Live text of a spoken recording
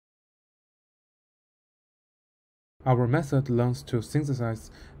Our method learns to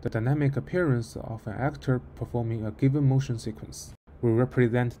synthesize the dynamic appearance of an actor performing a given motion sequence. We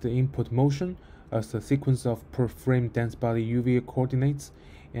represent the input motion as a sequence of per frame dense body UV coordinates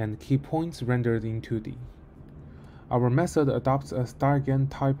and key points rendered in 2D. Our method adopts a StyleGAN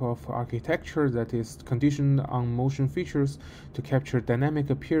type of architecture that is conditioned on motion features to capture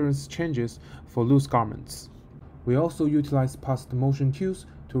dynamic appearance changes for loose garments. We also utilize past motion cues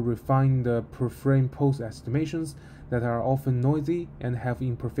to refine the per frame pose estimations that are often noisy and have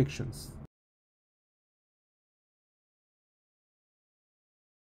imperfections.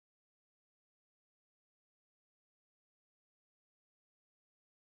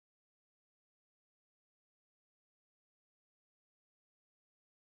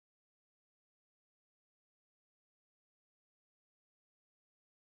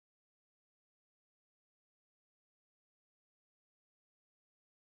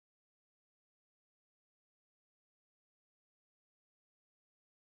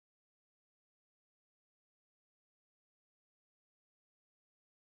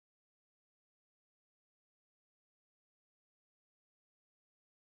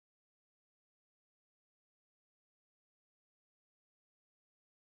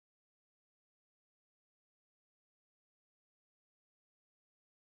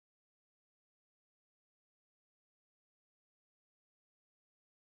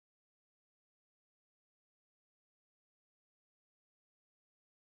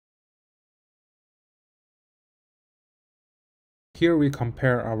 Here we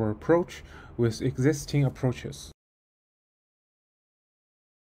compare our approach with existing approaches.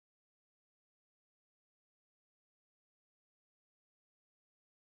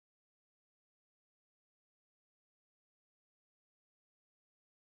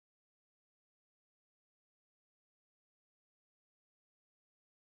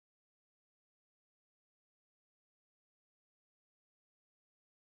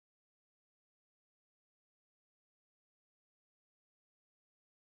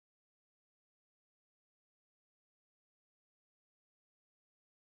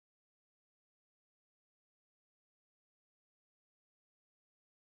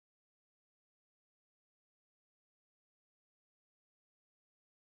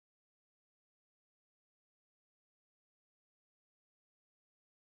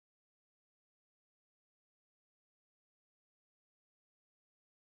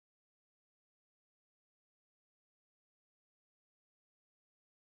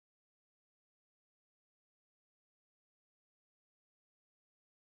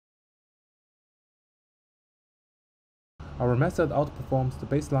 Our method outperforms the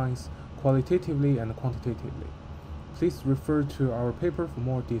baselines qualitatively and quantitatively. Please refer to our paper for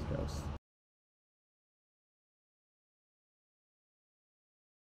more details.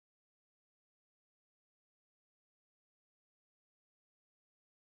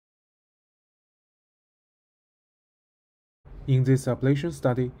 In this ablation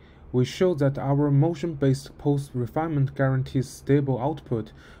study, we show that our motion-based pose refinement guarantees stable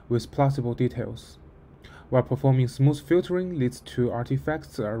output with plausible details, while performing smooth filtering leads to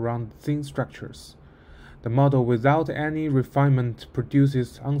artifacts around thin structures. The model without any refinement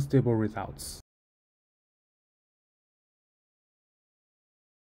produces unstable results.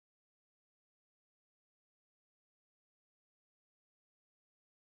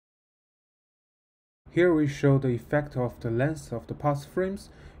 Here we show the effect of the length of the path frames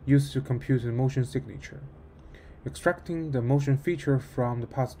used to compute the motion signature. Extracting the motion feature from the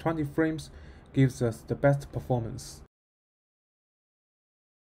past 20 frames gives us the best performance.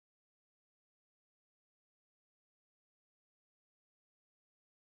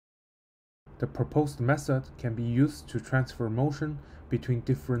 The proposed method can be used to transfer motion between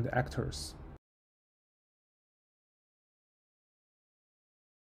different actors.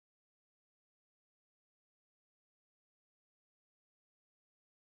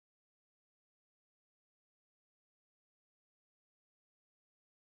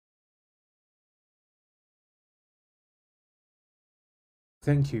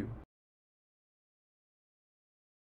 Thank you.